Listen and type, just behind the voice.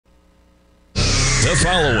The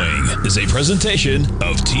following is a presentation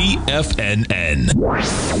of TFNN.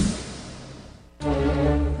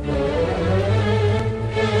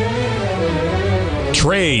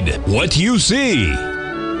 Trade what you see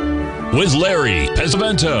with Larry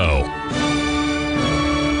Pesavento.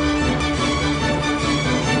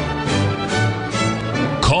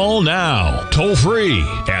 Call now, toll free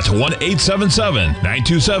at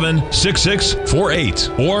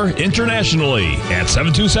 1-877-927-6648 or internationally at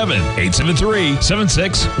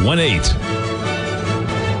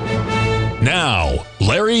 727-873-7618. Now,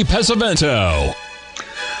 Larry Pesavento.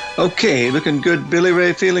 Okay, looking good, Billy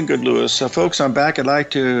Ray, feeling good, Lewis. Folks, I'm back. I'd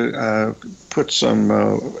like to put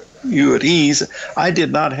you at ease. I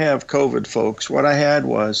did not have COVID, folks. What I had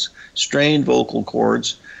was strained vocal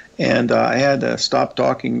cords, and I had to stop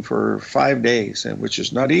talking for 5 days, which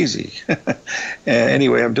is not easy.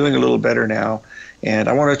 Anyway, I'm doing a little better now, and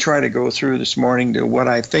I want to try to go through this morning to what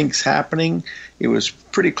I think's happening. It was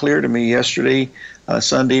pretty clear to me yesterday,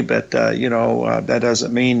 Sunday, but that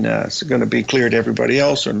doesn't mean it's going to be clear to everybody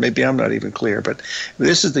else, or maybe I'm not even clear. But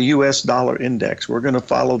this is the U.S. dollar index. We're going to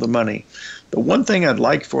follow the money. The one thing I'd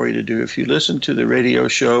like for you to do, if you listen to the radio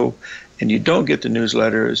show and you don't get the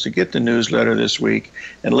newsletter, is to get the newsletter this week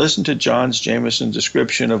and listen to John's Jameson's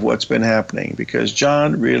description of what's been happening, because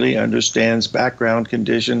John really understands background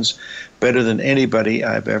conditions better than anybody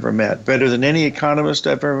I've ever met, better than any economist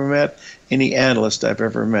I've ever met, any analyst I've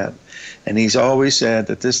ever met. And he's always said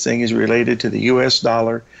that this thing is related to the U.S.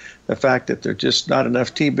 dollar, the fact that there are just not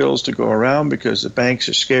enough T-bills to go around because the banks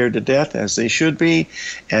are scared to death, as they should be.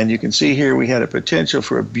 And you can see here we had a potential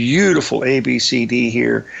for a beautiful ABCD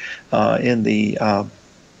here in the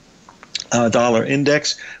dollar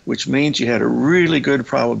index, which means you had a really good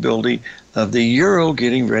probability of the euro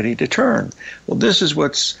getting ready to turn. Well, this is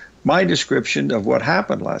what's my description of what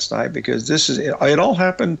happened last night, because it all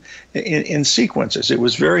happened in sequences. It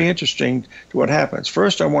was very interesting to what happens.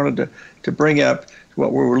 First, I wanted to bring up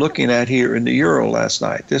what we were looking at here in the euro last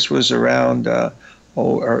night. This was around, I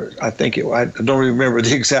don't remember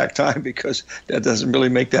the exact time, because that doesn't really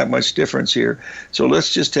make that much difference here. So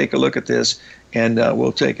let's just take a look at this, and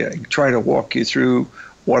we'll try to walk you through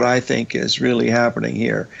what I think is really happening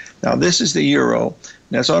here. Now, this is the euro.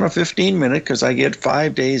 Now, it's on a 15-minute because I get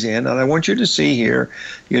 5 days in, and I want you to see here,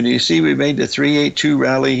 you see we made the 382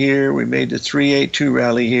 rally here, we made the 382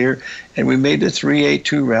 rally here, and we made the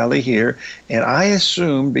 382 rally here, and I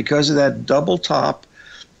assume because of that double top,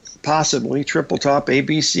 possibly triple top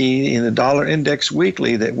ABC in the dollar index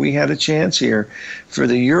weekly, that we had a chance here for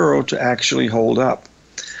the euro to actually hold up.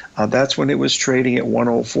 That's when it was trading at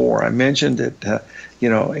 104. I mentioned that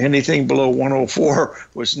anything below 104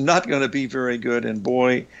 was not going to be very good. And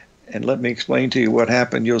boy, and let me explain to you what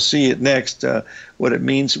happened. You'll see it next, what it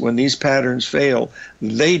means when these patterns fail.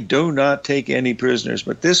 They do not take any prisoners.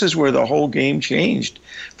 But this is where the whole game changed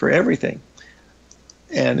for everything.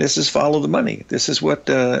 And this is follow the money. This is what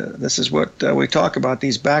we talk about,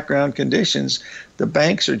 these background conditions. The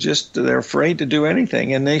banks are they're afraid to do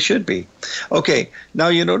anything, and they should be. Okay, now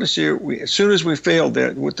you notice here, as soon as we failed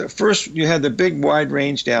there, with the first, you had the big wide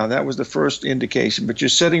range down. That was the first indication, but you're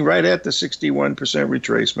sitting right at the 61%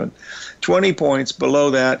 retracement. 20 points below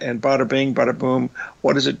that, and bada bing, bada boom,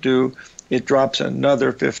 what does it do? It drops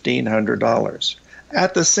another $1,500.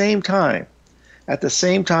 At the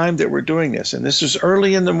same time that we're doing this, and this is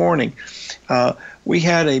early in the morning, we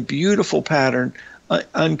had a beautiful pattern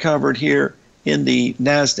uncovered here in the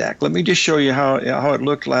NASDAQ. Let me just show you how it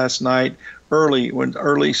looked last night, Monday. It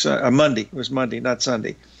was Monday, not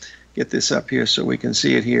Sunday. Get this up here so we can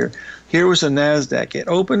see it here. Here was the NASDAQ. It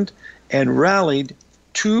opened and rallied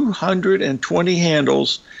 220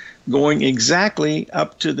 handles, going exactly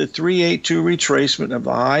up to the 382 retracement of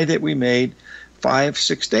the high that we made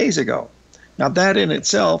 5-6 days ago. Now, that in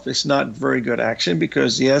itself is not very good action,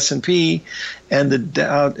 because the S&P and the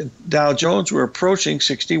Dow Jones were approaching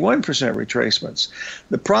 61% retracements.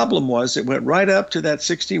 The problem was it went right up to that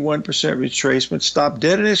 61% retracement, stopped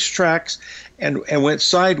dead in its tracks, and went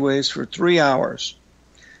sideways for 3 hours,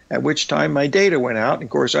 at which time my data went out. And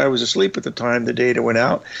of course, I was asleep at the time the data went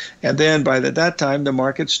out. And then by that time, the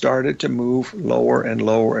market started to move lower and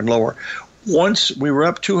lower and lower. Once we were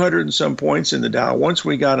up 200 and some points in the Dow, once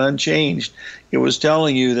we got unchanged, it was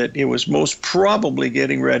telling you that it was most probably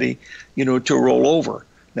getting ready, to roll over.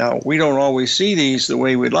 Now, we don't always see these the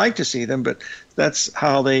way we'd like to see them, but that's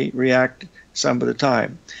how they react some of the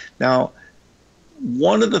time. Now,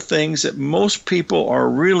 one of the things that most people are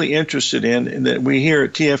really interested in, and that we hear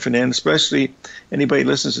at TFNN, especially anybody who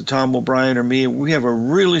listens to Tom O'Brien or me, we have a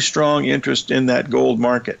really strong interest in that gold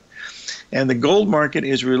market. And the gold market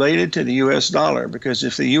is related to the U.S. dollar, because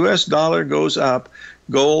if the U.S. dollar goes up,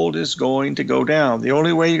 gold is going to go down. The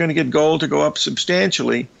only way you're going to get gold to go up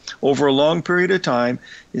substantially over a long period of time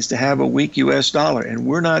is to have a weak U.S. dollar. And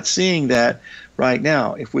we're not seeing that right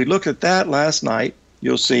now. If we look at that last night,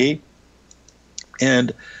 you'll see,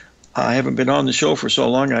 and I haven't been on the show for so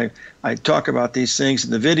long, I talk about these things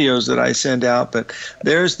in the videos that I send out, but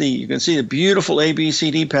there's you can see the beautiful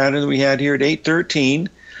ABCD pattern that we had here at 813.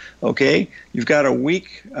 Okay, you've got a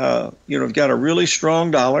weak, you've got a really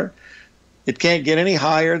strong dollar. It can't get any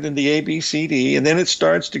higher than the ABCD, and then it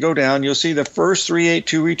starts to go down. You'll see the first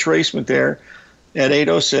 382 retracement there at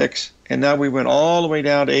 806, and now we went all the way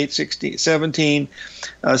down to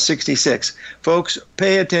 1766. Folks,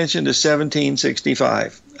 pay attention to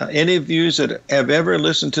 1765. Any of you that have ever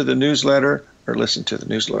listened to the newsletter,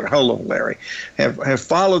 hello, Larry, have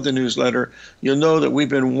followed the newsletter, you'll know that we've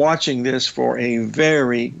been watching this for a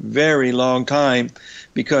very, very long time,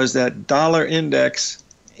 because that dollar index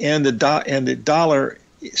and the dollar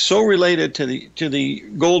is so related to the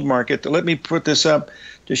gold market that let me put this up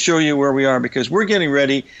to show you where we are, because we're getting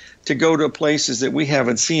ready to go to places that we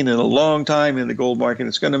haven't seen in a long time in the gold market.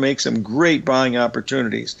 It's going to make some great buying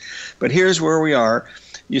opportunities. But here's where we are.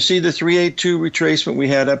 You see the 382 retracement we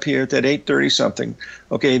had up here at that 830 something.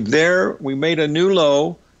 Okay, there we made a new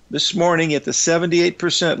low this morning at the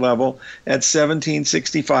 78% level at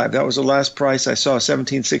 1765. That was the last price I saw,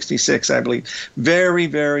 1766, I believe. Very,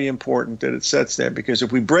 very important that it sets there, because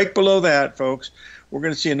if we break below that, folks, we're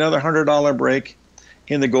going to see another $100 break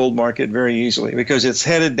in the gold market very easily, because it's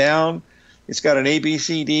headed down. It's got an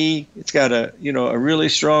ABCD. It's got a really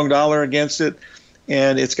strong dollar against it.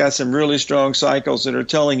 And it's got some really strong cycles that are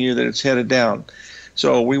telling you that it's headed down.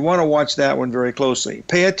 So we want to watch that one very closely.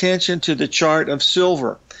 Pay attention to the chart of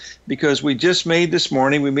silver, because we just made this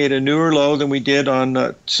morning, we made a newer low than we did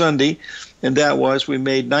on Sunday, and that was we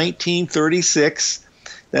made 1936.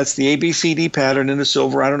 That's the ABCD pattern in the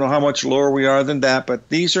silver. I don't know how much lower we are than that, but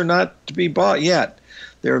these are not to be bought yet.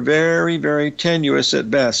 They're very, very tenuous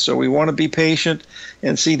at best. So we want to be patient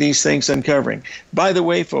and see these things uncovering. By the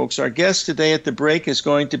way, folks, our guest today at the break is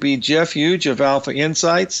going to be Jeff Huge of Alpha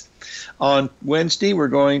Insights. On Wednesday, we're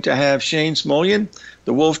going to have Shane Smolian,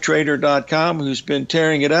 thewolftrader.com, who's been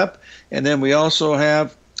tearing it up. And then we also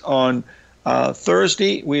have on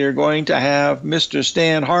Thursday, we are going to have Mr.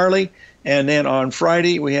 Stan Harley. And then on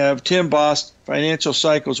Friday, we have Tim Bost, Financial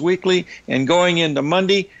Cycles Weekly. And going into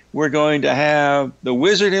Monday, we're going to have the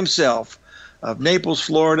wizard himself of Naples,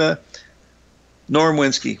 Florida. Norm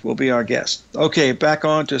Winsky will be our guest. Okay, back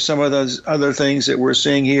on to some of those other things that we're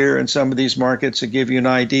seeing here in some of these markets to give you an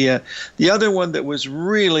idea. The other one that was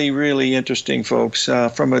really, really interesting, folks,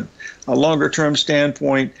 from a longer-term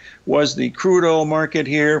standpoint, was the crude oil market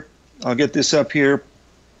here. I'll get this up here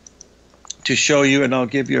to show you, and I'll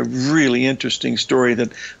give you a really interesting story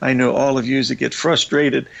that I know all of you that get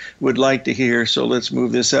frustrated would like to hear. So let's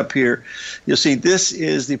move this up here. You'll see this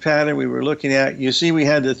is the pattern we were looking at. You see we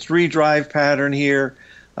had the 3-drive pattern here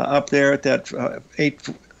up there at that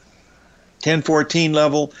 1014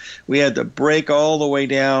 level. We had the break all the way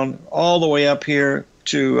down, all the way up here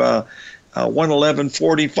to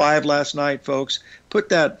 111.45 last night, folks. Put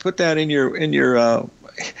that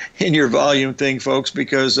in your volume thing, folks,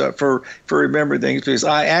 because for remember things, because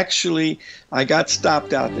I got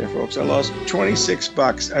stopped out there, folks. I lost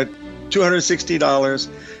 $26 at $260,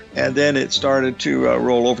 and then it started to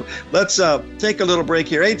roll over. Let's take a little break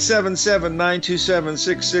here.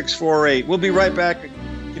 877-927-6648. We'll be right back.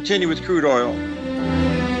 Continue with crude oil.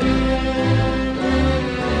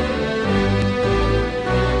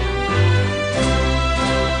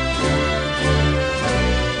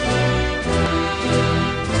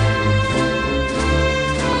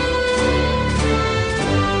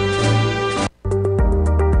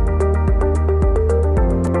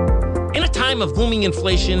 Of booming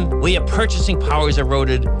inflation, where your purchasing power is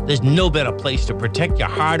eroded, there's no better place to protect your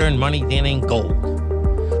hard-earned money than in gold.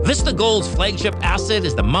 Vista Gold's flagship asset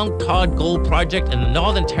is the Mount Todd Gold Project in the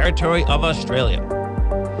Northern Territory of Australia.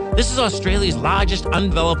 This is Australia's largest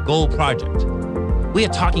undeveloped gold project. We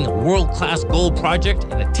are talking a world-class gold project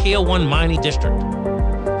in a Tier 1 mining district.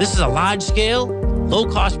 This is a large-scale,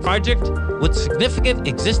 low-cost project with significant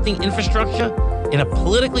existing infrastructure in a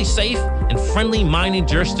politically safe and friendly mining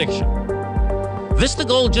jurisdiction. Vista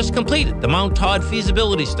Gold just completed the Mount Todd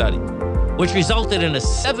feasibility study, which resulted in a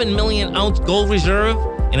 7 million ounce gold reserve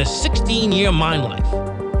and a 16-year mine life.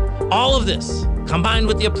 All of this, combined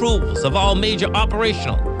with the approvals of all major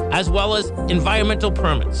operational as well as environmental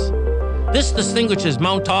permits. This distinguishes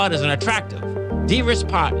Mount Todd as an attractive, de-risk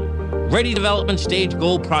partner, ready development stage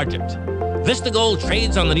gold project. Vista Gold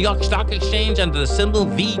trades on the New York Stock Exchange under the symbol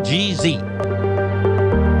VGZ.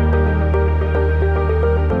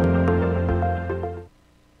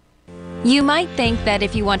 You might think that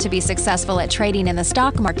if you want to be successful at trading in the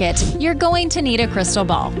stock market, you're going to need a crystal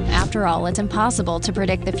ball. After all, it's impossible to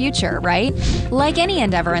predict the future, right? Like any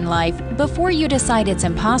endeavor in life, before you decide it's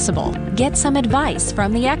impossible, get some advice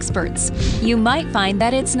from the experts. You might find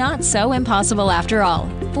that it's not so impossible after all.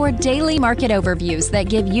 For daily market overviews that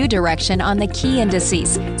give you direction on the key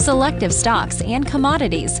indices, selective stocks, and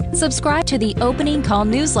commodities, subscribe to the Opening Call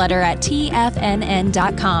newsletter at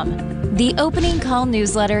TFNN.com. The Opening Call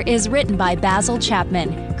newsletter is written by Basil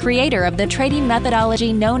Chapman, creator of the trading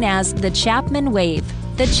methodology known as the Chapman Wave.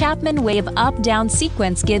 The Chapman Wave up-down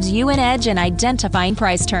sequence gives you an edge in identifying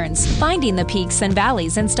price turns, finding the peaks and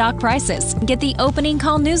valleys in stock prices. Get the Opening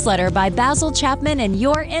Call newsletter by Basil Chapman in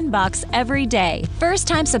your inbox every day.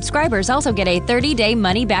 First-time subscribers also get a 30-day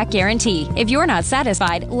money-back guarantee. If you're not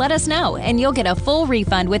satisfied, let us know, and you'll get a full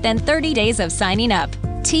refund within 30 days of signing up.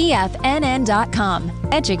 TFNN.com,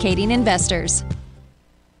 educating investors.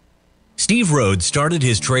 Steve Rhodes started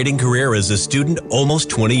his trading career as a student almost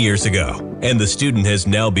 20 years ago, and the student has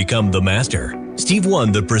now become the master. Steve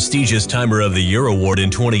won the prestigious Timer of the Year award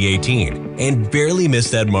in 2018 and barely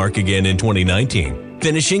missed that mark again in 2019,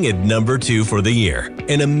 finishing at number 2 for the year.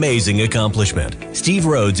 An amazing accomplishment. Steve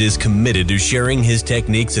Rhodes is committed to sharing his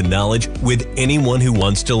techniques and knowledge with anyone who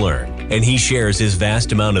wants to learn, and he shares his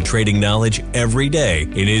vast amount of trading knowledge every day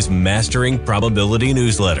in his Mastering Probability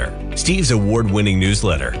newsletter. Steve's award-winning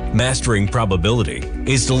newsletter, Mastering Probability,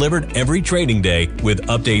 is delivered every trading day with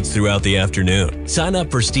updates throughout the afternoon. Sign up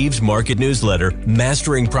for Steve's market newsletter,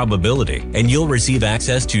 Mastering Probability, and you'll receive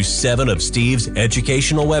access to 7 of Steve's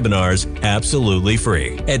educational webinars absolutely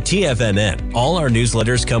free. At TFNN, all our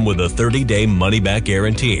newsletters come with a 30-day money-back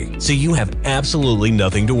guarantee, so you have absolutely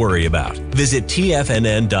nothing to worry about. Visit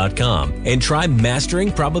TFNN.com and try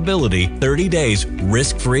Mastering Probability 30 days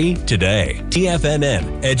risk-free today.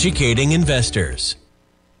 TFNN, educating investors.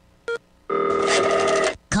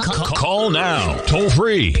 Call now, toll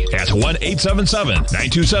free at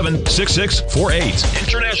 1-877-927-6648.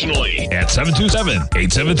 Internationally at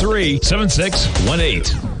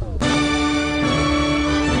 727-873-7618.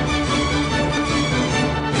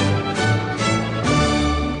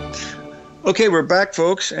 Okay, we're back,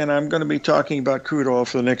 folks, and I'm going to be talking about crude oil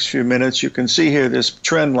for the next few minutes. You can see here this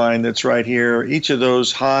trend line that's right here. Each of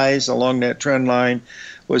those highs along that trend line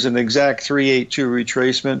was an exact 382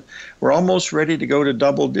 retracement. We're almost ready to go to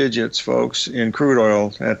double digits, folks, in crude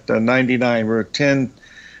oil at 99. We're at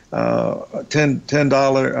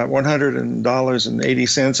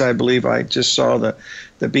 $100.80, I believe. I just saw the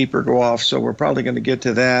beeper go off, so we're probably going to get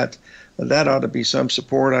to that. That ought to be some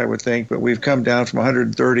support, I would think, but we've come down from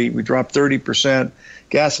 130. We dropped 30%.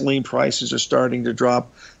 Gasoline prices are starting to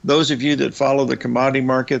drop. Those of you that follow the commodity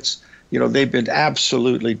markets, you know, they've been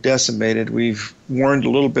absolutely decimated. We've warned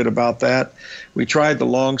a little bit about that. We tried the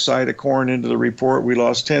long side of corn into the report. We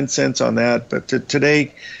lost 10 cents on that, but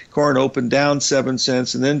today corn opened down 7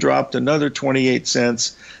 cents and then dropped another 28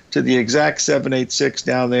 cents to the exact 786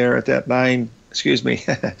 down there at that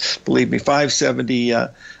believe me,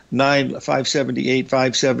 578,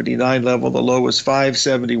 579 level. The low was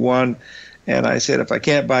 571. And I said, if I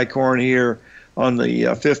can't buy corn here on the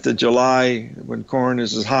 5th of July, when corn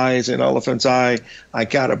is as high as an elephant's eye, I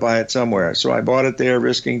got to buy it somewhere. So I bought it there,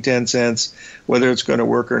 risking 10 cents. Whether it's going to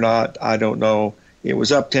work or not, I don't know. It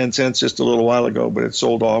was up 10 cents just a little while ago, but it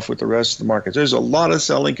sold off with the rest of the market. There's a lot of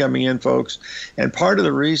selling coming in, folks. And part of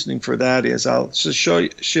the reasoning for that is I'll just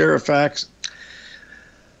share a fact.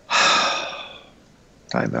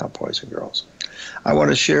 Time out, boys and girls. I want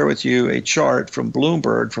to share with you a chart from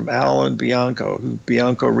Bloomberg from Alan Bianco,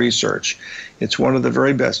 Bianco Research. It's one of the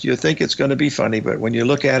very best. You think it's going to be funny, but when you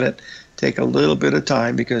look at it, take a little bit of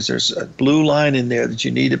time because there's a blue line in there that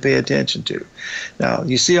you need to pay attention to. Now,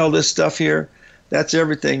 you see all this stuff here? That's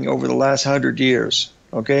everything over the last 100 years,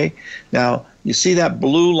 okay? Now, you see that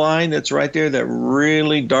blue line that's right there, that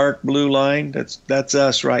really dark blue line? That's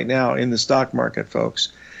us right now in the stock market, folks.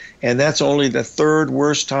 And that's only the 3rd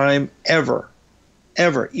worst time ever,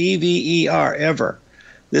 EVER, ever.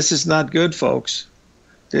 This is not good, folks.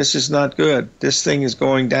 This is not good. This thing is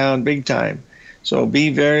going down big time. So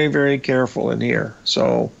be very, very careful in here.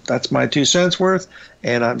 So that's my 2 cents worth,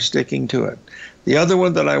 and I'm sticking to it. The other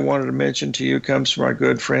one that I wanted to mention to you comes from our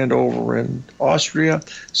good friend over in Austria,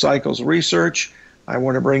 Cycles Research. I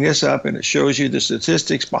want to bring this up, and it shows you the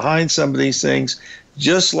statistics behind some of these things,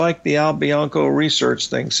 just like the Al Bianco research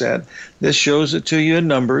thing said. This shows it to you in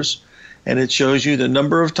numbers, and it shows you the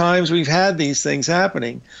number of times we've had these things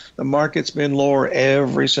happening. The market's been lower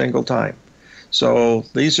every single time. So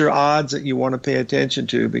these are odds that you want to pay attention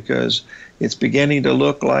to, because it's beginning to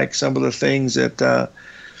look like some of the things that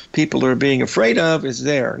people are being afraid of is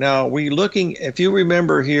there. Now, if you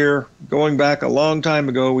remember here, going back a long time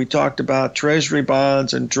ago, we talked about Treasury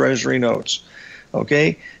bonds and Treasury notes.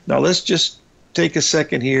 Okay, now let's just take a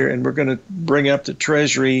second here, and we're going to bring up the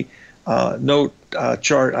Treasury note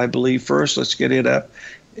chart, I believe, first. Let's get it up.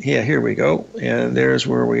 Yeah, here we go. And there's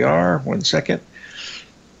where we are. 1 second.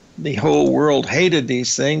 The whole world hated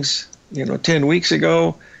these things, 10 weeks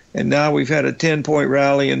ago, and now we've had a 10-point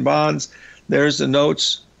rally in bonds. There's the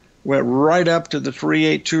notes. Went right up to the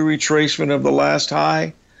 382 retracement of the last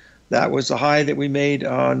high. That was the high that we made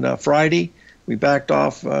on Friday. We backed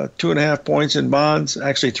off 2.5 points in bonds,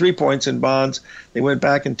 actually 3 points in bonds. They went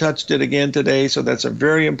back and touched it again today, so that's a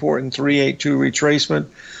very important 382 retracement.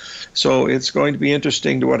 So it's going to be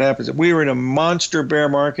interesting to what happens. We were in a monster bear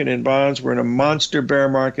market in bonds. We're in a monster bear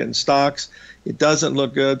market in stocks. It doesn't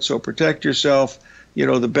look good, so protect yourself,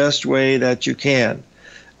 the best way that you can.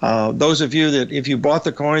 Those of you that, if you bought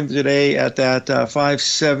the coin today at that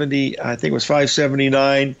 570, I think it was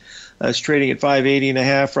 579, it's trading at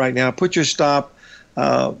 580.5 right now. Put your stop,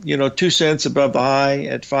 2 cents above the high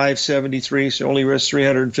at 573, so only risk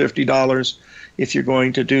 $350 if you're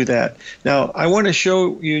going to do that. Now, I want to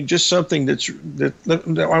show you just something that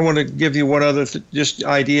I want to give you one other just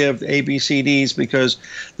idea of the ABCDs, because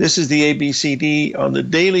this is the ABCD on the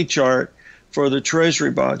daily chart for the Treasury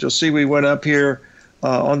bonds. You'll see we went up here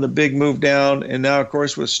on the big move down, and now, of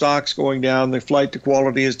course, with stocks going down, the flight to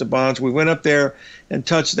quality is the bonds. We went up there and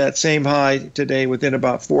touched that same high today within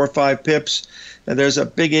about 4 or 5 pips, and there's a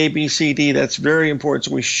big ABCD that's very important.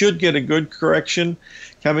 So we should get a good correction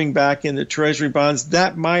coming back in the Treasury bonds.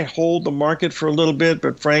 That might hold the market for a little bit,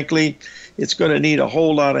 but frankly, it's going to need a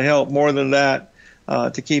whole lot of help, more than that,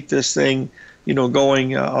 to keep this thing,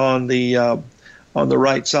 going on the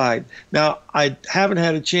right side. Now, I haven't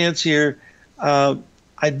had a chance here.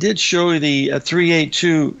 I did show you the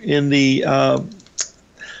 382 in the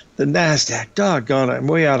NASDAQ. Doggone it, I'm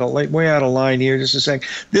way out of line here. Just a second.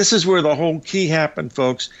 This is where the whole key happened,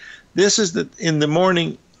 folks. This is in the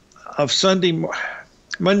morning of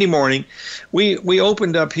Monday morning. We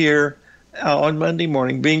opened up here on Monday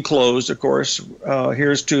morning, being closed, of course.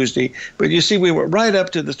 Here's Tuesday, but you see we went right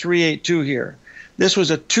up to the 382 here. This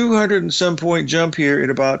was a 200 and some point jump here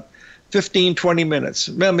in about 15, 20 minutes,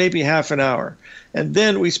 well, maybe half an hour. And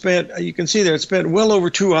then we spent, you can see there, it spent well over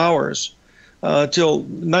 2 hours till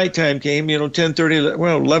nighttime came, 10:30,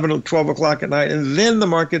 11 or 12 o'clock at night. And then the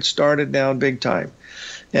market started down big time.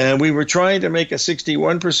 And we were trying to make a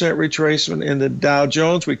 61% retracement in the Dow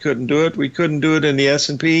Jones. We couldn't do it. We couldn't do it in the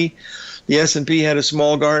S&P. The S&P had a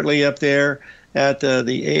small Gartley up there at the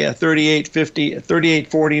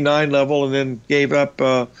 3849 level, and then gave up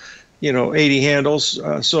 80 handles.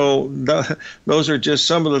 Those are just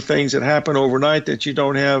some of the things that happen overnight that you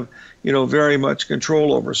don't have, very much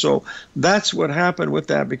control over. So that's what happened with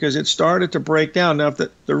that, because it started to break down. Now,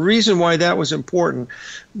 the reason why that was important,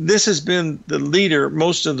 this has been the leader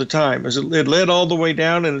most of the time. It led all the way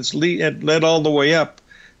down, and it led all the way up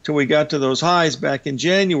till we got to those highs back in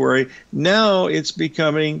January. Now it's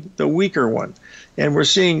becoming the weaker one. And we're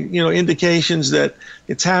seeing, indications that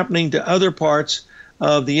it's happening to other parts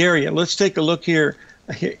of the area. Let's take a look here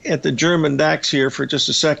at the German DAX here for just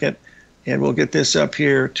a second, and we'll get this up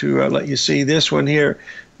here to let you see this one here.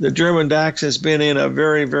 The German DAX has been in a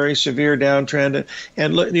very, very severe downtrend,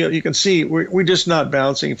 and you can see we're just not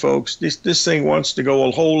bouncing, folks. This thing wants to go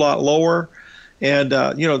a whole lot lower, and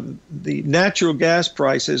the natural gas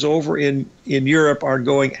prices over in Europe are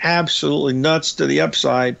going absolutely nuts to the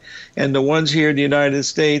upside, and the ones here in the United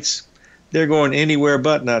States, they're going anywhere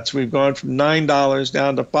but nuts. We've gone from $9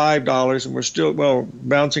 down to $5, and we're still,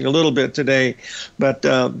 bouncing a little bit today, but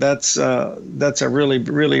that's a really,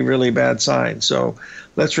 really, really bad sign. So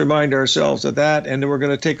let's remind ourselves of that, and then we're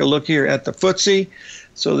going to take a look here at the FTSE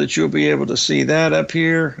so that you'll be able to see that up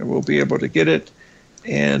here, and we'll be able to get it,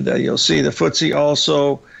 and you'll see the FTSE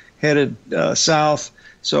also headed south.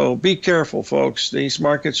 So be careful, folks. These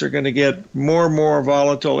markets are going to get more and more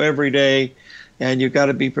volatile every day, and you've got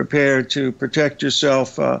to be prepared to protect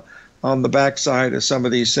yourself on the backside of some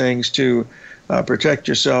of these things, to protect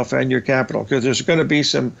yourself and your capital, because there's going to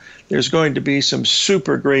be some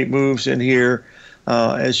super great moves in here,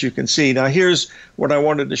 as you can see. Now, here's what I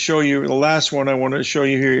wanted to show you. The last one I wanted to show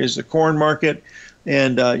you here is the corn market,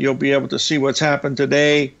 and you'll be able to see what's happened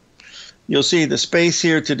today. You'll see the space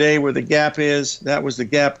here today where the gap is. That was the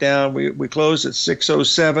gap down. We closed at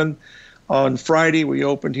 607. On Friday, we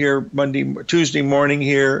opened here Tuesday morning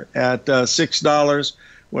here at $6,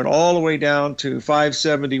 went all the way down to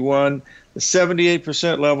 571. The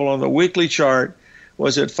 78% level on the weekly chart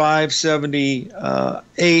was at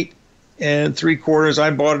 578 and 3/4. I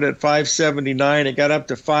bought it at 579. It got up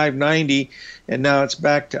to 590, and now it's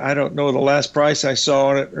back to, I don't know the last price I saw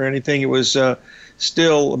on it or anything. It was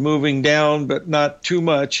still moving down, but not too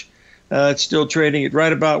much. It's still trading at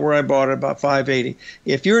right about where I bought it, about 580.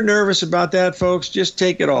 If you're nervous about that, folks, just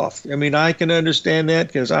take it off. I mean, I can understand that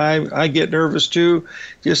because I get nervous too,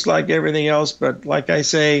 just like everything else. But like I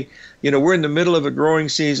say, we're in the middle of a growing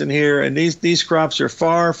season here, and these crops are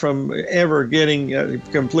far from ever getting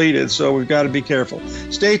completed, so we've got to be careful.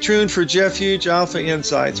 Stay tuned for Jeff Hughes Alpha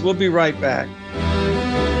Insights. We'll be right back.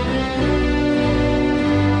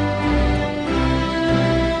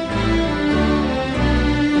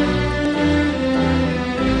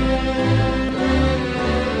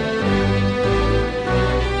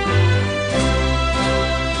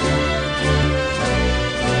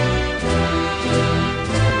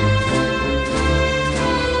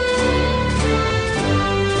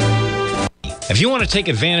 If you want to take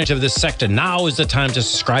advantage of this sector, now is the time to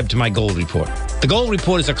subscribe to my Gold Report. The Gold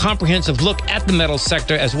Report is a comprehensive look at the metal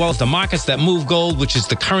sector as well as the markets that move gold, which is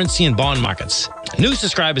the currency and bond markets. New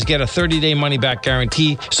subscribers get a 30-day money-back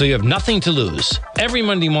guarantee, so you have nothing to lose. Every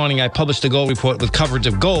Monday morning, I publish the Gold Report with coverage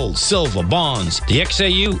of gold, silver, bonds, the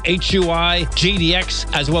XAU, HUI, GDX,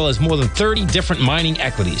 as well as more than 30 different mining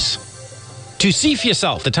equities. To see for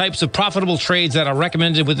yourself the types of profitable trades that are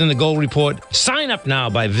recommended within the Gold Report, sign up now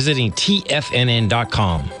by visiting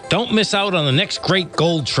TFNN.com. Don't miss out on the next great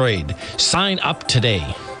gold trade. Sign up today.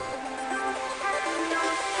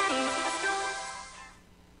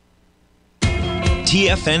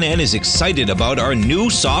 TFNN is excited about our new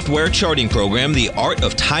software charting program, The Art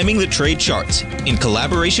of Timing the Trade Charts. In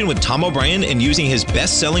collaboration with Tom O'Brien and using his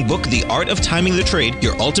best-selling book, The Art of Timing the Trade,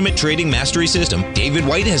 Your Ultimate Trading Mastery System, David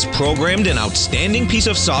White has programmed an outstanding piece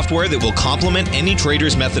of software that will complement any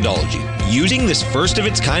trader's methodology. Using this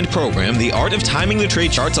first-of-its-kind program, The Art of Timing the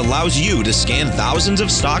Trade Charts allows you to scan thousands of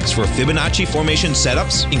stocks for Fibonacci formation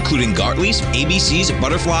setups, including Gartley's, ABC's,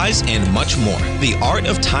 butterflies, and much more. The Art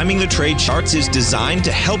of Timing the Trade Charts is designed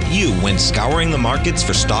to help you when scouring the markets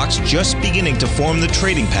for stocks just beginning to form the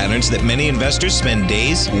trading patterns that many investors spend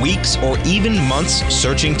days, weeks, or even months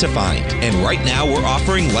searching to find. And right now, we're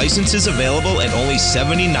offering licenses available at only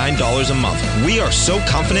 $79 a month. We are so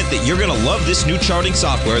confident that you're going to love this new charting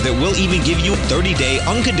software that will even give you a 30-day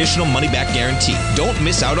unconditional money-back guarantee. Don't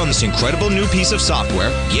miss out on this incredible new piece of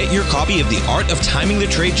software. Get your copy of The Art of Timing the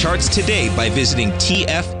Trade Charts today by visiting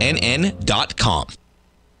TFNN.com.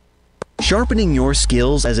 Sharpening your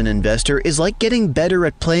skills as an investor is like getting better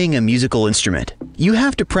at playing a musical instrument. You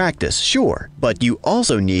have to practice, sure, but you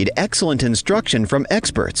also need excellent instruction from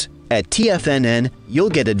experts. At TFNN, you'll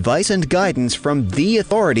get advice and guidance from the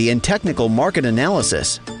authority in technical market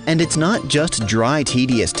analysis. And it's not just dry,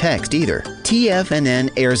 tedious text either.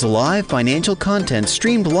 TFNN airs live financial content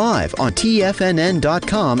streamed live on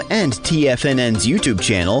TFNN.com and TFNN's YouTube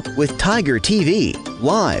channel with Tiger TV,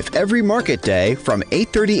 live every market day from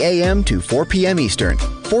 8:30 a.m. to 4 p.m. Eastern,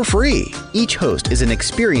 for free. Each host is an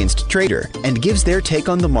experienced trader and gives their take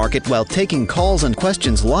on the market while taking calls and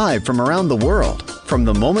questions live from around the world. From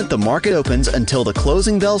the moment the market opens until the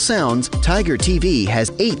closing bell sounds, Tiger TV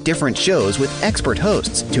has 8 different shows with expert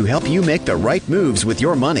hosts to help you make the right moves with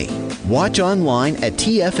your money. Watch online at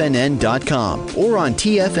TFNN.com or on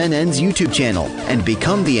TFNN's YouTube channel and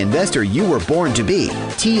become the investor you were born to be.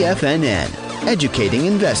 TFNN, educating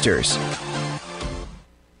investors.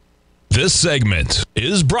 This segment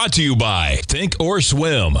is brought to you by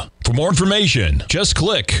Thinkorswim. For more information, just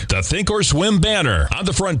click the Thinkorswim banner on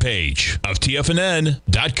the front page of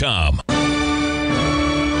TFNN.com.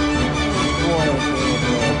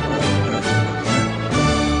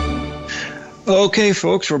 Okay,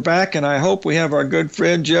 folks, we're back, and I hope we have our good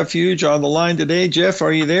friend Jeff Hughes on the line today. Jeff,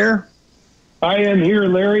 are you there? I am here,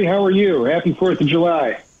 Larry. How are you? Happy 4th of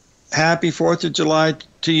July. Happy 4th of July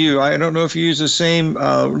to you. I don't know if you use the same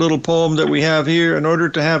little poem that we have here. In order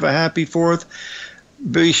to have a happy 4th,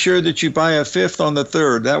 be sure that you buy a 5th on the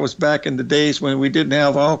 3rd. That was back in the days when we didn't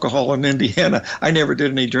have alcohol in Indiana. I never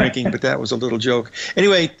did any drinking, but that was a little joke.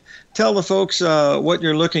 Anyway, tell the folks what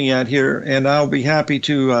you're looking at here, and I'll be happy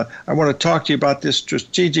to, I want to talk to you about this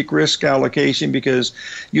strategic risk allocation because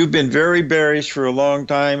you've been very bearish for a long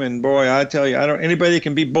time, and boy, I tell you, anybody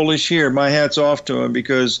can be bullish here. My hat's off to them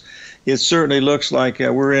because it certainly looks like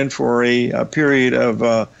we're in for a period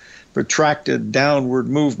of protracted downward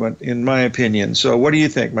movement, in my opinion. So what do you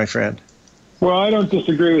think, my friend? Well, I don't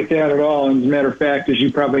disagree with that at all. And as a matter of fact, as you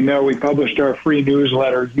probably know, we published our free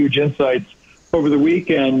newsletter, Huge Insights, over the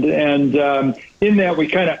weekend. And in that, we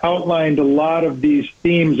kind of outlined a lot of these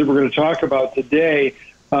themes that we're going to talk about today,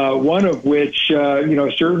 one of which,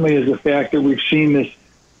 certainly is the fact that we've seen this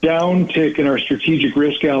downtick in our strategic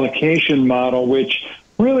risk allocation model, which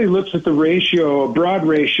really looks at the ratio, a broad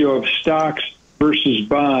ratio of stocks versus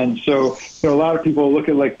bonds. So, a lot of people look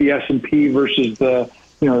at like the S&P versus the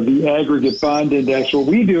aggregate bond index. What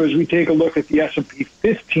we do is we take a look at the S&P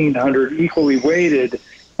 1500 equally weighted,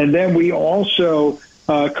 and then we also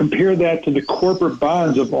compare that to the corporate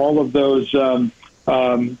bonds of all of those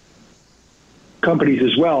companies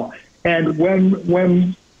as well. And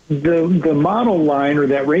when the model line or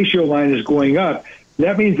that ratio line is going up,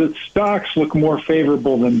 that means that stocks look more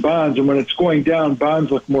favorable than bonds. And when it's going down, bonds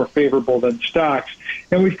look more favorable than stocks.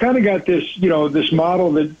 And we've kind of got this, this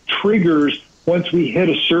model that triggers once we hit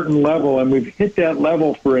a certain level, and we've hit that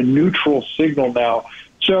level for a neutral signal now.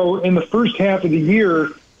 So in the first half of the year,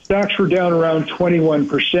 stocks were down around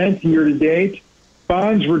 21% year to date.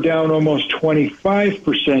 Bonds were down almost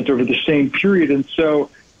 25% over the same period. And so,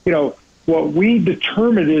 what we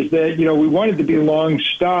determined is that, we wanted to be long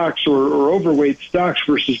stocks or overweight stocks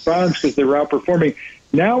versus bonds because they were outperforming.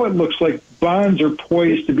 Now it looks like bonds are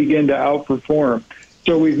poised to begin to outperform.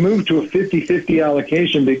 So we've moved to a 50-50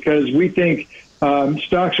 allocation because we think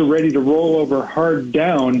stocks are ready to roll over hard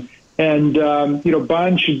down, and,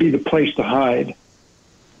 bonds should be the place to hide.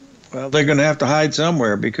 Well, they're going to have to hide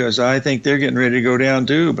somewhere because I think they're getting ready to go down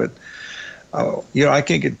too. But, I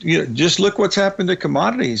think just look what's happened to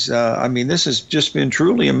commodities. This has just been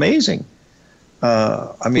truly amazing.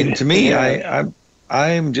 To me,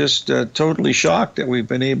 I'm just totally shocked that we've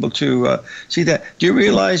been able to see that. Do you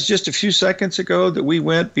realize just a few seconds ago that we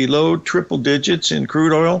went below triple digits in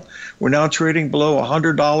crude oil? We're now trading below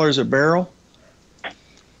 $100 a barrel.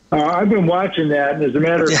 I've been watching that, and as a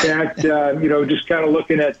matter of fact, just kind of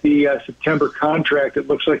looking at the September contract, it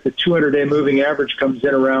looks like the 200-day moving average comes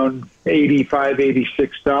in around $85,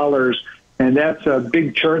 $86, and that's a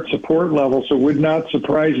big chart support level, so it would not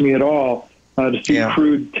surprise me at all to see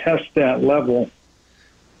crude test that level.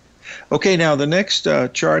 Okay, now the next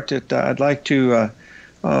chart that I'd like to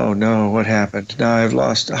oh no, what happened? Now I've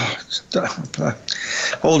lost.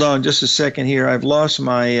 Hold on just a second here. I've lost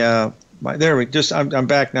my. I'm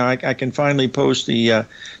back now. I can finally post the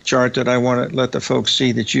chart that I want to let the folks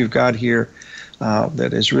see that you've got here.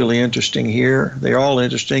 That is really interesting here. They're all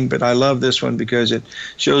interesting, but I love this one because it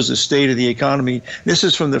shows the state of the economy. This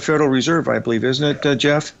is from the Federal Reserve, I believe, isn't it,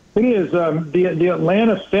 Jeff? It is. The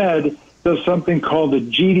Atlanta Fed does something called the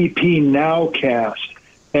GDP Nowcast.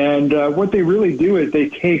 And what they really do is they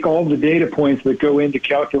take all the data points that go into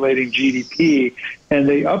calculating GDP and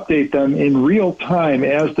they update them in real time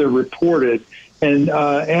as they're reported. And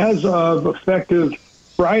as of effective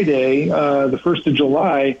Friday, the 1st of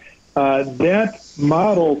July, that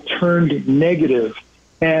model turned negative.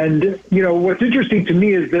 And, what's interesting to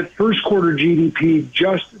me is that first quarter GDP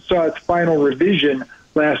just saw its final revision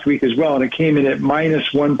last week as well, and it came in at minus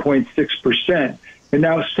 1.6%. And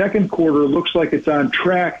now second quarter looks like it's on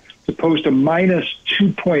track to post a minus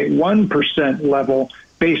 2.1% level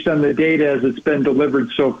based on the data as it's been delivered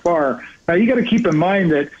so far. Now, you got to keep in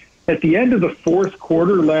mind that at the end of the fourth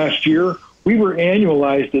quarter last year, we were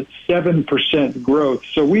annualized at 7% growth.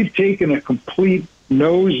 So we've taken a complete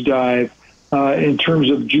nosedive in terms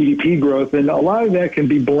of GDP growth. And a lot of that can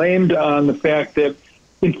be blamed on the fact that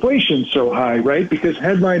inflation's so high, right? Because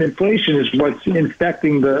headline inflation is what's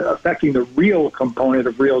affecting the real component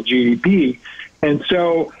of real GDP. And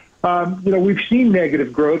so, we've seen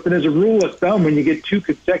negative growth. And as a rule of thumb, when you get two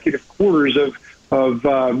consecutive quarters of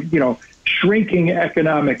shrinking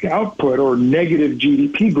economic output or negative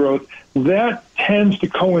GDP growth, that tends to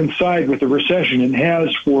coincide with a recession and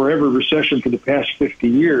has for every recession for the past 50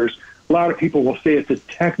 years. A lot of people will say it's a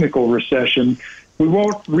technical recession. We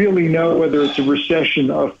won't really know whether it's a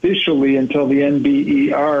recession officially until the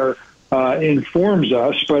NBER informs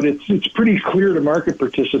us, but it's pretty clear to market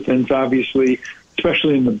participants, obviously,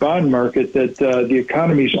 especially in the bond market, that the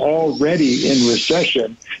economy's already in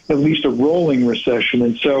recession, at least a rolling recession.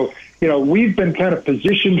 And so, we've been kind of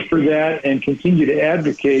positioned for that and continue to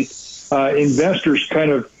advocate investors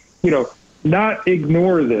kind of, not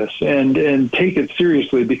ignore this and take it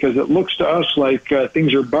seriously because it looks to us like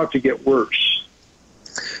things are about to get worse.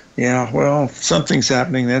 Yeah, well, something's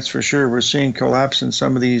happening, that's for sure. We're seeing collapse in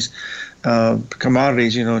some of these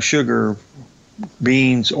commodities, sugar,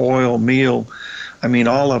 beans, oil, meal.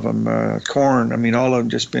 All of them, corn, all of them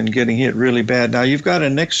just been getting hit really bad. Now, you've got a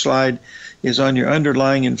next slide is on your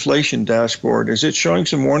underlying inflation dashboard. Is it showing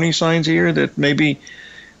some warning signs here that maybe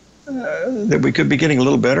that we could be getting a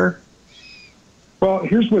little better? Well,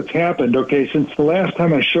 here's what's happened. Okay, since the last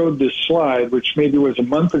time I showed this slide, which maybe was a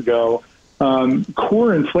month ago,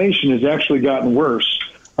 core inflation has actually gotten worse.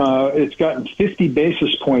 It's gotten 50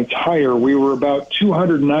 basis points higher. We were about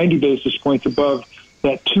 290 basis points above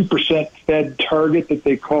that 2% Fed target that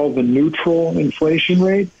they call the neutral inflation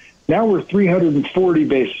rate. Now we're 340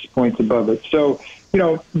 basis points above it. So,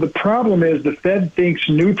 the problem is the Fed thinks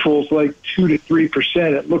neutral's like 2 to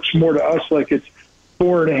 3%. It looks more to us like it's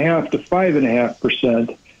 4.5% to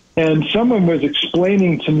 5.5%. And someone was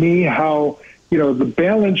explaining to me how, the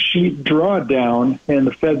balance sheet drawdown and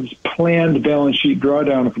the Fed's planned balance sheet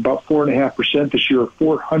drawdown of about 4.5% this year,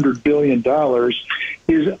 $400 billion,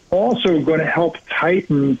 is also going to help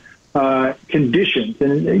tighten conditions.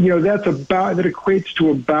 And, that equates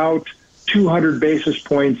to about 200 basis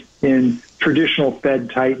points in traditional Fed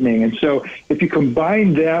tightening. And so if you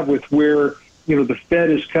combine that with where, the Fed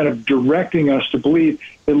is kind of directing us to believe,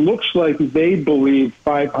 it looks like they believe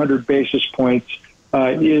 500 basis points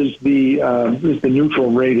is the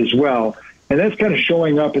neutral rate as well. And that's kind of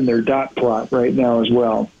showing up in their dot plot right now as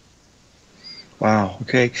well. Wow.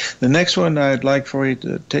 Okay. The next one I'd like for you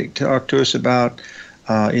to talk to us about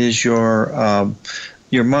is your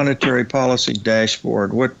monetary policy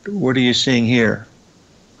dashboard. What are you seeing here?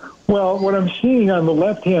 Well, what I'm seeing on the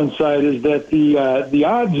left-hand side is that the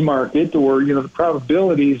odds market, or the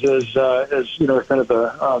probabilities, as kind of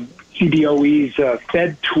the CBOE's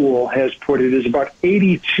Fed tool has put it, is about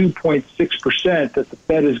 82.6% that the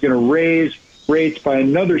Fed is going to raise rates by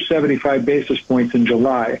another 75 basis points in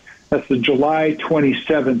July. That's the July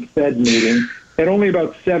 27th Fed meeting. And only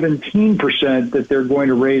about 17% that they're going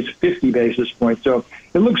to raise 50 basis points. So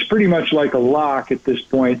it looks pretty much like a lock at this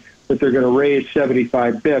point that they're going to raise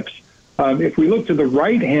 75 bips. If we look to the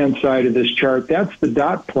right-hand side of this chart, that's the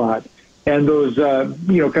dot plot. And those,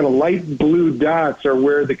 kind of light blue dots are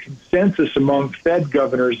where the consensus among Fed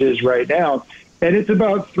governors is right now. And it's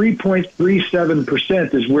about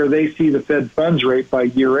 3.37% is where they see the Fed funds rate by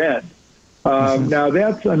year end. Now,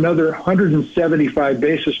 that's another 175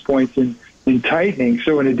 basis points in tightening.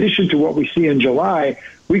 So in addition to what we see in July,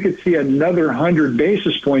 we could see another 100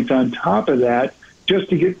 basis points on top of that just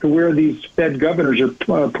to get to where these Fed governors are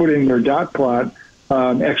putting their dot plot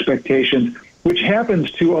expectations, which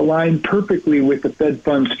happens to align perfectly with the Fed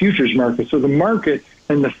funds futures market. So the market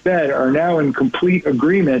and the Fed are now in complete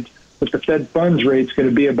agreement that the Fed funds rate is going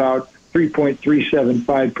to be about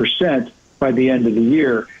 3.375% by the end of the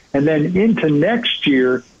year. And then into next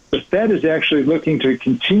year, the Fed is actually looking to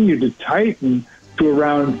continue to tighten to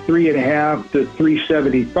around 3.5 to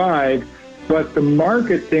 3.75, but the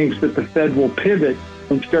market thinks that the Fed will pivot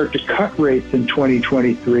and start to cut rates in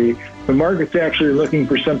 2023. The market's actually looking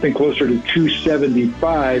for something closer to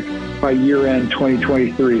 2.75 by year-end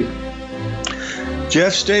 2023.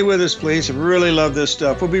 Jeff, stay with us, please. I really love this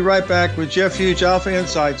stuff. We'll be right back with Jeff Hughes, Alpha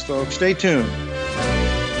Insights, folks. Stay tuned.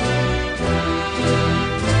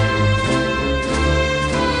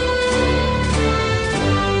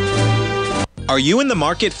 Are you in the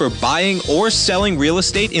market for buying or selling real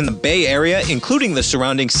estate in the Bay Area, including the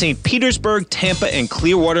surrounding St. Petersburg, Tampa, and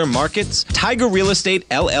Clearwater markets? Tiger Real Estate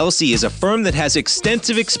LLC is a firm that has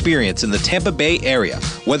extensive experience in the Tampa Bay area.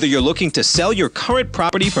 Whether you're looking to sell your current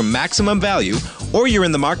property for maximum value, or you're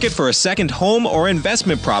in the market for a second home or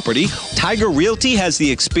investment property, Tiger Realty has the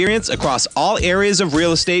experience across all areas of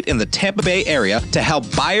real estate in the Tampa Bay area to help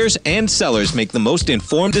buyers and sellers make the most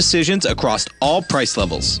informed decisions across all price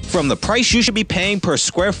levels. From the price you should be paying per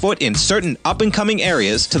square foot in certain up-and-coming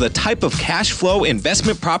areas to the type of cash flow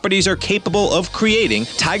investment properties are capable of creating,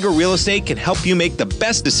 Tiger Real Estate can help you make the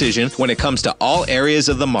best decision when it comes to all areas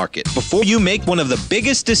of the market. Before you make one of the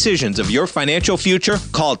biggest decisions of your financial future,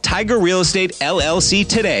 call Tiger Real Estate LLC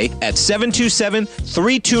today at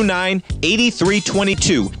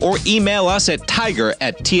 727-329-8322 or email us at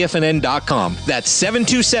tiger@tfnn.com. That's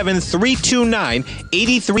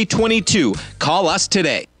 727-329-8322. Call us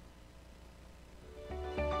today.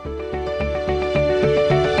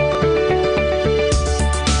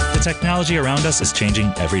 The technology around us is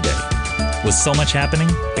changing every day. With so much happening,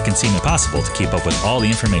 it can seem impossible to keep up with all the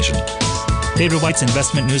information. David White's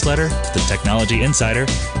investment newsletter, The Technology Insider,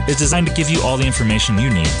 is designed to give you all the information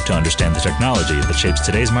you need to understand the technology that shapes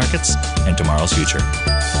today's markets and tomorrow's future.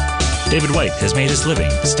 David White has made his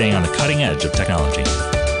living staying on the cutting edge of technology.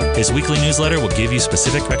 His weekly newsletter will give you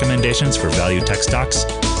specific recommendations for value tech stocks,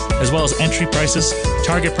 as well as entry prices,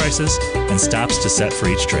 target prices, and stops to set for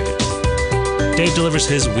each trade. Dave delivers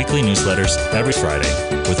his weekly newsletters every Friday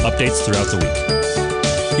with updates throughout the week.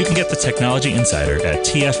 You can get the Technology Insider at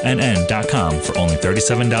TFNN.com for only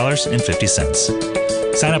 $37.50.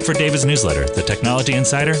 Sign up for David's newsletter, The Technology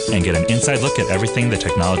Insider, and get an inside look at everything the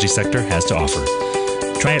technology sector has to offer.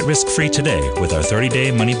 Try it risk-free today with our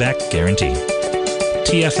 30-day money-back guarantee.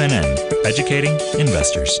 TFNN, educating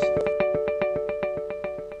investors.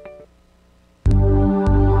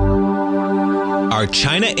 Are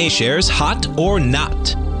China A-shares hot or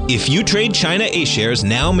not? If you trade China A-shares,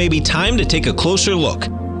 now may be time to take a closer look.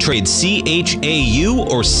 Trade CHAU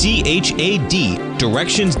or CHAD,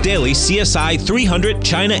 Directions Daily CSI 300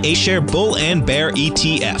 China A-share Bull and Bear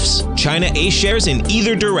ETFs. China A-shares in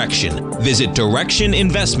either direction. Visit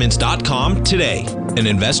directioninvestments.com today. An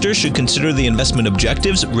investor should consider the investment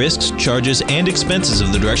objectives, risks, charges, and expenses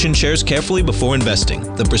of the Direction shares carefully before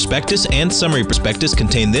investing. The prospectus and summary prospectus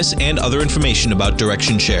contain this and other information about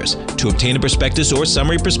Direction shares. To obtain a prospectus or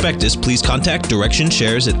summary prospectus, please contact Direction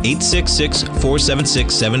shares at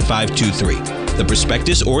 866-476-7523. The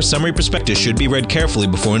prospectus or summary prospectus should be read carefully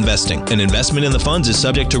before investing. An investment in the funds is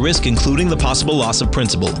subject to risk, including the possible loss of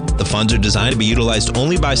principal. The funds are designed to be utilized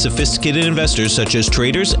only by sophisticated investors such as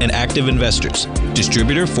traders and active investors.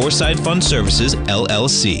 Distributor Foreside Fund Services,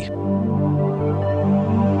 LLC.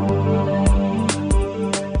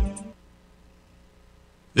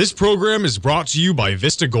 This program is brought to you by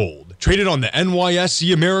Vista Gold, traded on the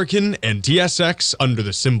NYSE American and TSX under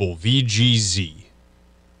the symbol VGZ.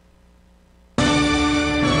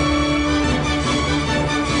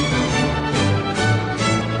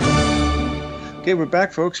 Okay, we're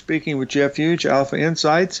back, folks, speaking with Jeff Huge, Alpha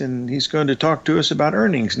Insights, and he's going to talk to us about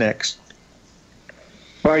earnings next.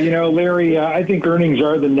 Well, Larry, I think earnings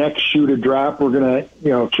are the next shoe to drop. We're going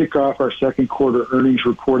to, kick off our second quarter earnings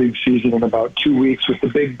reporting season in about 2 weeks with the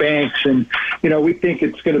big banks. And, we think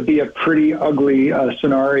it's going to be a pretty ugly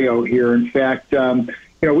scenario here. In fact,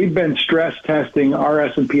 we've been stress testing our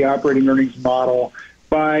S&P operating earnings model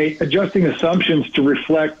by adjusting assumptions to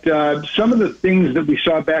reflect some of the things that we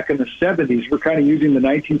saw back in the 70s. We're kind of using the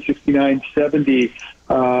 1969-70,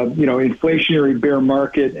 inflationary bear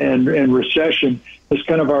market and recession as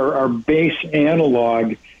kind of our base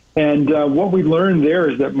analog. And what we learned there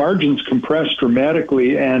is that margins compressed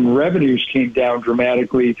dramatically and revenues came down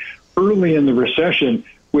dramatically early in the recession,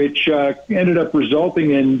 which ended up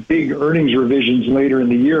resulting in big earnings revisions later in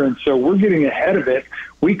the year. And so we're getting ahead of it.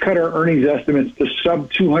 We cut our earnings estimates to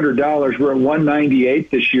sub $200. We're at $198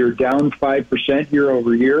 this year, down 5% year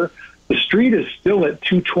over year. The street is still at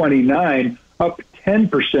 $229, up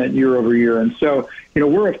 10% year over year. And so,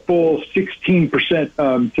 we're a full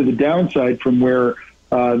 16% to the downside from where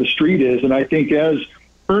the street is. And I think as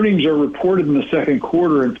earnings are reported in the second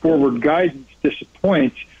quarter and forward guidance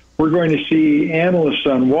disappoints, we're going to see analysts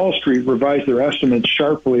on Wall Street revise their estimates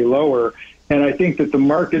sharply lower. And I think that the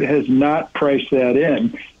market has not priced that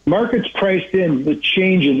in. Markets priced in the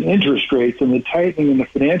change in interest rates and the tightening in the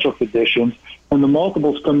financial conditions, and the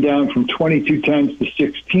multiples come down from 22 times to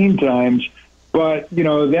 16 times. But,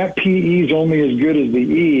 that PE is only as good as the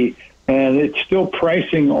E, and it's still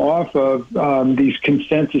pricing off of these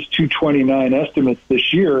consensus 229 estimates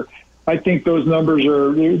this year. I think those numbers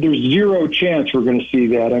there's zero chance we're going to see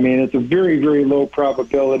that. I mean, it's a very, very low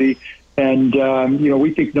probability. And,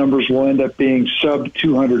 we think numbers will end up being sub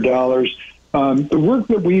 $200. The work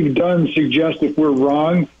that we've done suggests if we're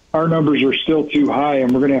wrong, our numbers are still too high,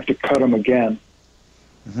 and we're going to have to cut them again.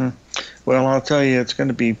 Mm-hmm. Well, I'll tell you, it's going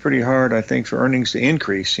to be pretty hard, I think, for earnings to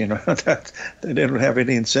increase. That they don't have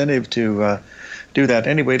any incentive to do that.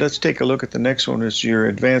 Anyway, let's take a look at the next one. It's your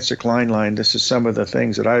advanced decline line. This is some of the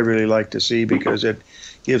things that I really like to see because it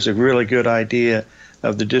gives a really good idea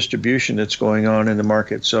of the distribution that's going on in the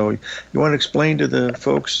market. So you want to explain to the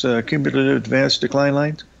folks cumulative advanced decline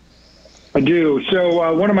lines? I do.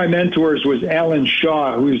 So one of my mentors was Alan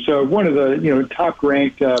Shaw, who's one of the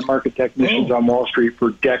top-ranked market technicians on Wall Street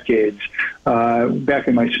for decades. Back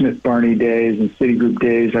in my Smith Barney days and Citigroup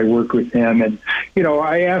days, I worked with him, and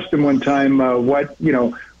I asked him one time, what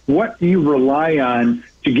do you rely on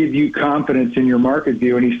to give you confidence in your market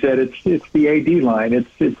view? And he said it's the AD line.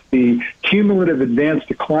 It's the cumulative advanced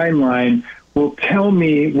decline line will tell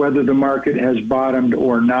me whether the market has bottomed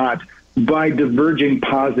or not by diverging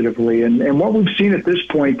positively. And what we've seen at this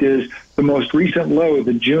point is the most recent low,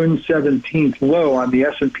 the June 17th low on the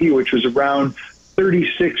S&P, which was around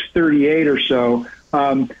 36, 38 or so,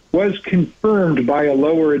 was confirmed by a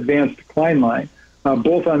lower advanced decline line,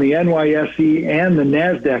 both on the NYSE and the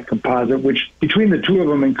NASDAQ composite, which between the two of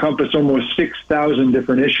them encompass almost 6,000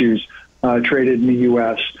 different issues traded in the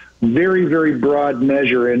U.S. Very, very broad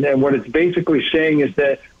measure. And what it's basically saying is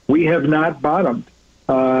that we have not bottomed.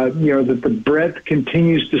 That the breadth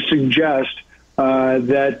continues to suggest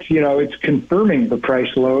that, it's confirming the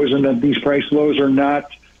price lows and that these price lows are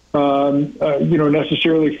not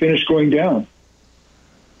necessarily finish going down.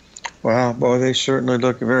 Wow, boy, they certainly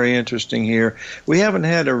look very interesting here. We haven't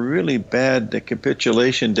had a really bad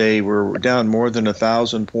capitulation day where we're down more than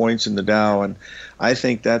 1,000 points in the Dow, and I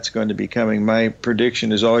think that's going to be coming. My prediction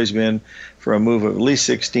has always been for a move of at least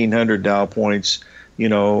 1,600 Dow points,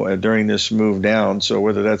 during this move down. So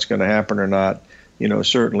whether that's going to happen or not,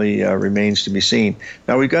 certainly remains to be seen.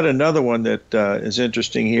 Now, we've got another one that is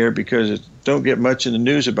interesting here because it don't get much in the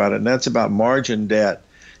news about it, and that's about margin debt.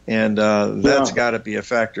 And that's got to be a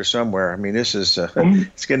factor somewhere. I mean, this is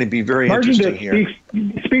it's going to be very interesting here.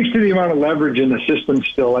 Speaks to the amount of leverage in the system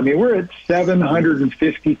still. I mean, we're at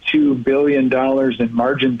 $752 billion in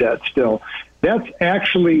margin debt still. That's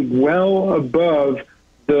actually well above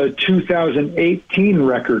the 2018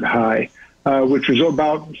 record high, which was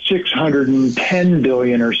about $610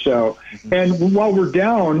 billion or so. And while we're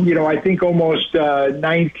down, I think almost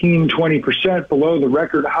 19-20% below the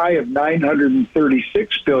record high of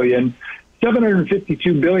 $936 billion,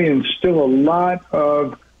 $752 billion is still a lot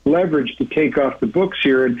of leverage to take off the books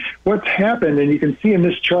here. And what's happened, and you can see in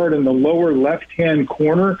this chart in the lower left-hand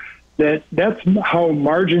corner, that's how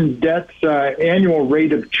margin debt's annual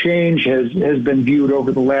rate of change has been viewed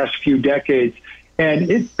over the last few decades. And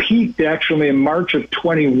it peaked actually in March of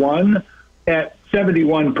 21 at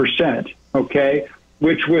 71%, okay,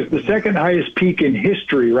 which was the second highest peak in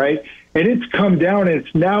history, right? And it's come down, and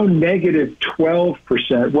it's now negative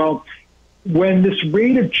 12%. Well, when this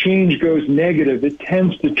rate of change goes negative, it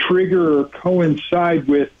tends to trigger or coincide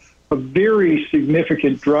with a very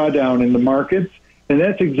significant drawdown in the markets, and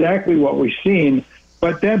that's exactly what we've seen.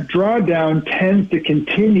 But that drawdown tends to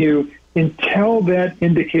continue until that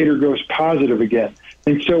indicator goes positive again.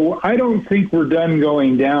 And so I don't think we're done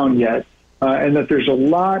going down yet, and that there's a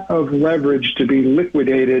lot of leverage to be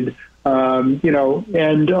liquidated, and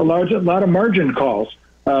a lot of margin calls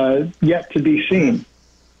yet to be seen.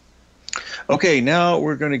 Okay, now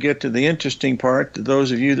we're going to get to the interesting part, to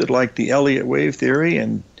those of you that like the Elliott wave theory,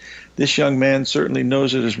 and this young man certainly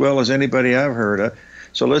knows it as well as anybody I've heard of.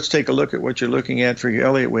 So let's take a look at what you're looking at for your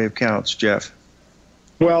Elliott wave counts, Jeff.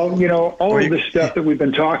 Well, all of this stuff that we've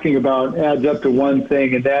been talking about adds up to one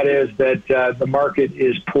thing, and that is that the market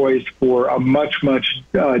is poised for a much, much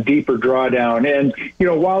deeper drawdown. And,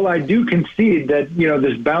 while I do concede that,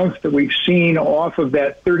 this bounce that we've seen off of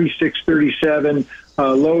that 36-37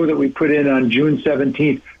 low that we put in on June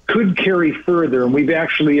 17th could carry further. And we've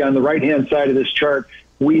actually, on the right-hand side of this chart,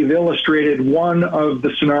 we've illustrated one of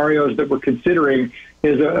the scenarios that we're considering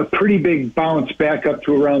is a pretty big bounce back up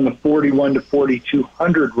to around the 41 to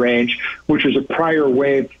 4,200 range, which is a prior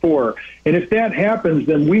wave 4. And if that happens,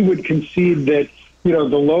 then we would concede that, the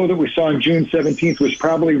low that we saw on June 17th was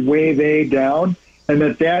probably wave A down, and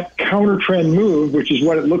that counter trend move, which is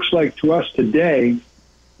what it looks like to us today,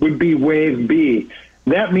 would be wave B.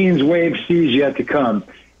 That means wave C is yet to come.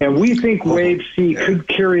 And we think wave C could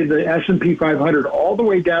carry the S&P 500 all the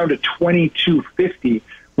way down to 2250,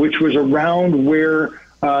 which was around where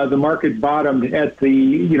the market bottomed at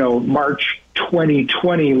the March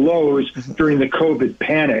 2020 lows during the COVID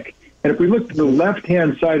panic. And if we look to the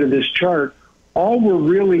left-hand side of this chart, all we're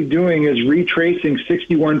really doing is retracing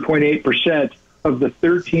 61.8% of the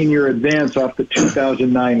 13-year advance off the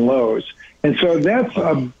 2009 lows. And so that's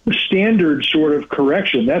a standard sort of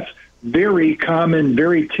correction. That's very common,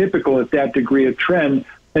 very typical at that degree of trend.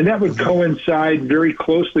 And that would coincide very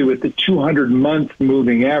closely with the 200-month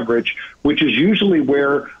moving average, which is usually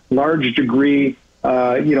where large degree,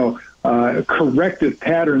 corrective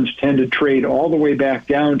patterns tend to trade all the way back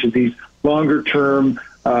down to these longer-term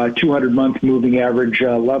 200-month moving average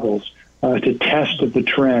levels to test the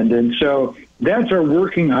trend. And so that's our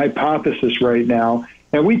working hypothesis right now.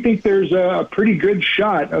 And we think there's a pretty good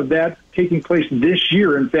shot of that taking place this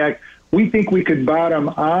year. In fact, we think we could bottom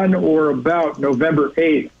on or about November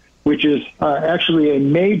 8th, which is actually a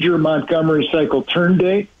major Montgomery cycle turn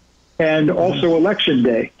day and also election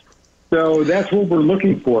day. So that's what we're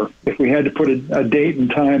looking for if we had to put a date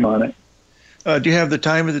and time on it. Do you have the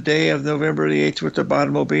time of the day of November the 8th what the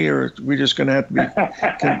bottom will be, or are we just going to have to be...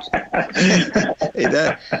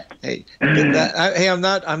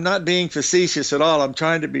 I'm not being facetious at all. I'm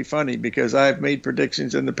trying to be funny because I've made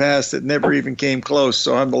predictions in the past that never even came close.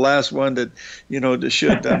 So I'm the last one that, that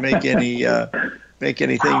should make any make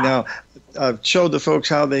anything. Now, I've showed the folks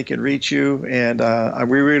how they can reach you, and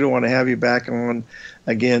we really want to have you back on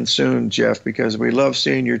again soon, Jeff, because we love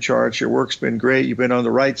seeing your charts. Your work's been great. You've been on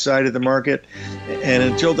the right side of the market, and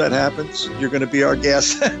until that happens, you're going to be our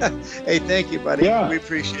guest. Hey, thank you, buddy. Yeah. We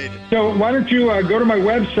appreciate it. So why don't you go to my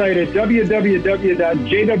website at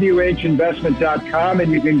www.jwhinvestment.com,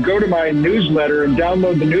 and you can go to my newsletter and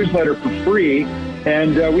download the newsletter for free.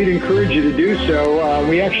 And we'd encourage you to do so.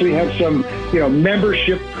 We actually have some,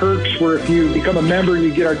 membership perks where if you become a member,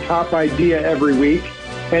 you get our top idea every week.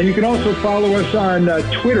 And you can also follow us on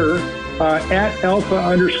Twitter at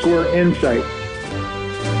 @alpha_insight.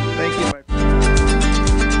 Thank you, my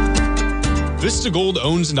Vista Gold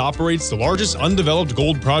owns and operates the largest undeveloped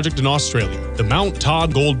gold project in Australia, the Mount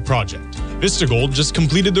Todd Gold Project. Vista Gold just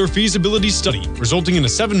completed their feasibility study, resulting in a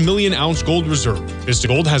 7 million ounce gold reserve. Vista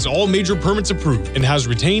Gold has all major permits approved and has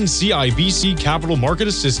retained CIBC capital market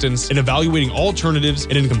assistance in evaluating alternatives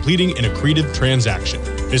and in completing an accretive transaction.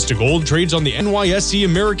 Vista Gold trades on the NYSE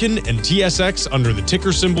American and TSX under the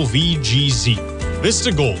ticker symbol VGZ.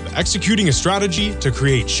 Vista Gold, executing a strategy to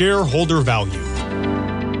create shareholder value.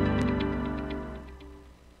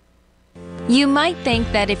 You might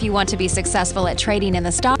think that if you want to be successful at trading in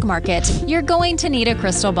the stock market, you're going to need a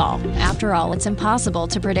crystal ball. After all, it's impossible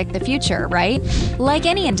to predict the future, right? Like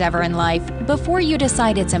any endeavor in life, before you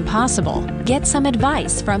decide it's impossible, get some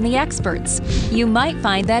advice from the experts. You might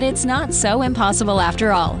find that it's not so impossible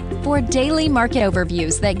after all. For daily market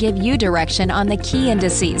overviews that give you direction on the key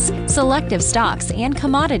indices, selective stocks, and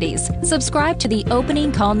commodities, subscribe to the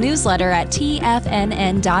Opening Call newsletter at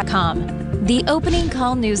TFNN.com. The Opening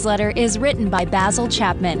Call newsletter is written by Basil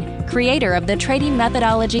Chapman, creator of the trading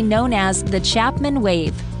methodology known as the Chapman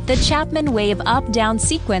Wave. The Chapman Wave up-down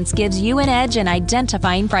sequence gives you an edge in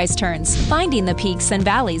identifying price turns, finding the peaks and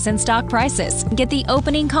valleys in stock prices. Get the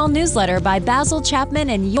Opening Call newsletter by Basil Chapman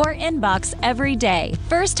in your inbox every day.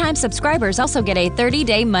 First-time subscribers also get a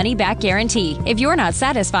 30-day money-back guarantee. If you're not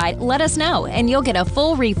satisfied, let us know, and you'll get a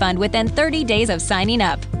full refund within 30 days of signing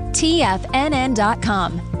up.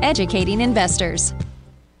 TFNN.com, educating investors.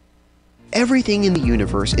 Everything in the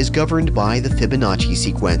universe is governed by the Fibonacci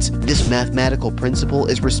sequence. This mathematical principle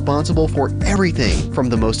is responsible for everything from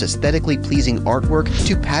the most aesthetically pleasing artwork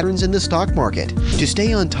to patterns in the stock market. To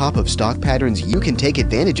stay on top of stock patterns you can take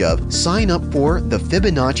advantage of, sign up for the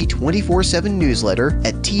Fibonacci 24/7 newsletter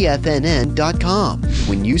at TFNN.com.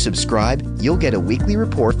 When you subscribe, you'll get a weekly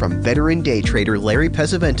report from veteran day trader Larry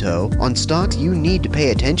Pesavento on stocks you need to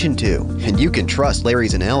pay attention to. And you can trust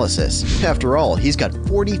Larry's analysis. After all, he's got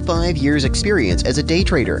 45 years experience as a day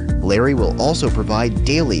trader. Larry will also provide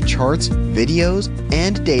daily charts, videos,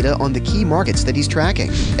 and data on the key markets that he's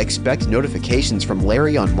tracking. Expect notifications from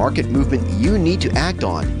Larry on market movement you need to act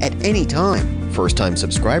on at any time. First-time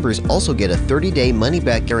subscribers also get a 30-day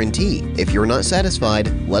money-back guarantee. If you're not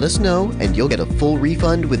satisfied, let us know and you'll get a full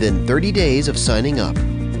refund within 30 days of signing up.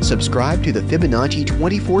 Subscribe to the Fibonacci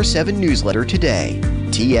 24/7 newsletter today.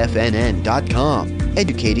 TFNN.com,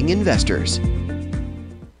 educating investors.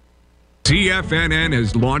 TFNN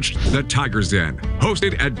has launched the Tiger's Den.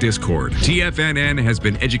 Hosted at Discord, TFNN has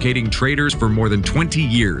been educating traders for more than 20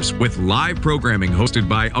 years with live programming hosted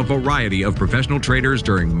by a variety of professional traders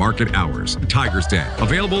during market hours. Tiger's Den,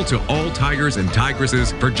 available to all tigers and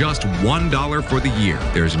tigresses for just $1 for the year.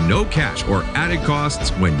 There's no catch or added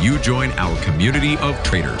costs when you join our community of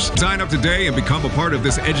traders. Sign up today and become a part of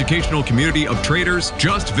this educational community of traders.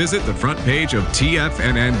 Just visit the front page of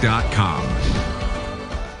TFNN.com.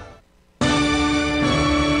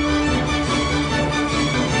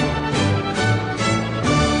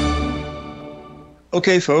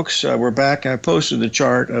 Okay, folks, we're back. I posted the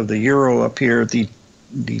chart of the euro up here. The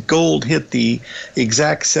gold hit the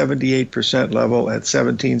exact 78% level at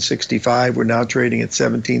 1765. We're now trading at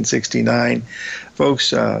 1769.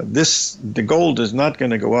 Folks, the gold is not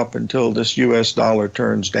going to go up until this U.S. dollar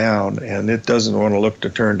turns down, and it doesn't want to look to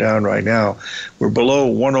turn down right now. We're below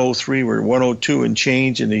 103. We're 102 and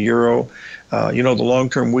change in the euro. The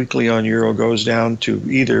long-term weekly on euro goes down to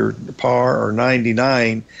either par or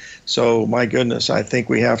 99. So, my goodness, I think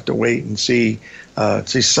we have to wait and see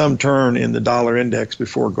some turn in the dollar index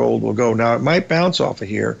before gold will go. Now, it might bounce off of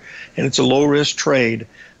here, and it's a low-risk trade.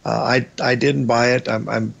 I didn't buy it.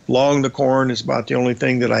 I'm long the corn. It's about the only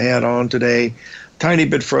thing that I had on today. Tiny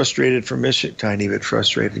bit frustrated for missing. Tiny bit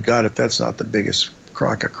frustrated. God, if that's not the biggest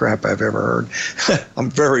crock of crap I've ever heard. I'm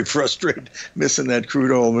very frustrated missing that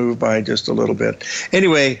crude oil move by just a little bit.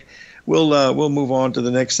 Anyway, we'll move on to the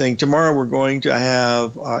next thing. Tomorrow we're going to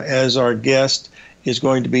have as our guest is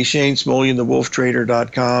going to be Shane Smolian,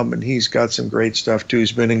 thewolftrader.com, and he's got some great stuff too.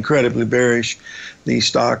 He's been incredibly bearish, these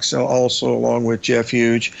stocks also, along with Jeff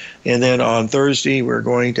Huge. And then on Thursday, we're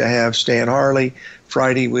going to have Stan Harley.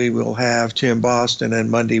 Friday, we will have Tim Boston,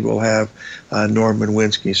 and Monday we'll have Norman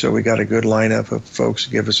Winsky. So we got a good lineup of folks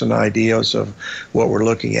to give us an idea of what we're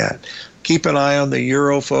looking at. Keep an eye on the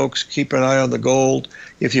euro, folks. Keep an eye on the gold.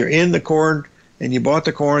 If you're in the corn, and you bought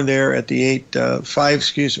the corn there at the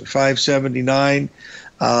 579.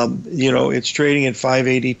 It's trading at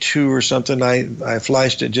 582 or something. I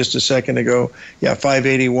flashed it just a second ago. Yeah,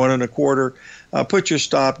 581 and a quarter. Put your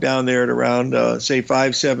stop down there at around say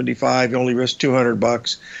 575. You only risk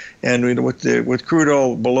 $200. And with crude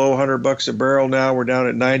oil below $100 a barrel now, we're down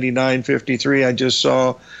at 99.53. I just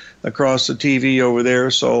saw across the TV over there.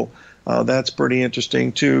 So. That's pretty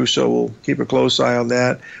interesting, too, so we'll keep a close eye on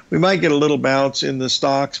that. We might get a little bounce in the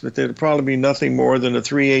stocks, but there'll probably be nothing more than a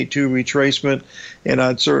 382 retracement, and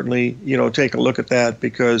I'd certainly, take a look at that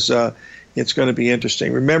because it's going to be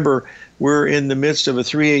interesting. Remember, we're in the midst of a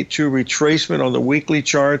 382 retracement on the weekly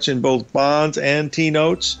charts in both bonds and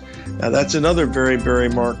T-notes. Now, that's another very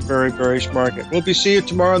bearish market. We'll see you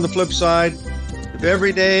tomorrow on the flip side. Live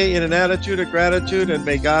every day in an attitude of gratitude, and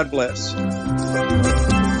may God bless.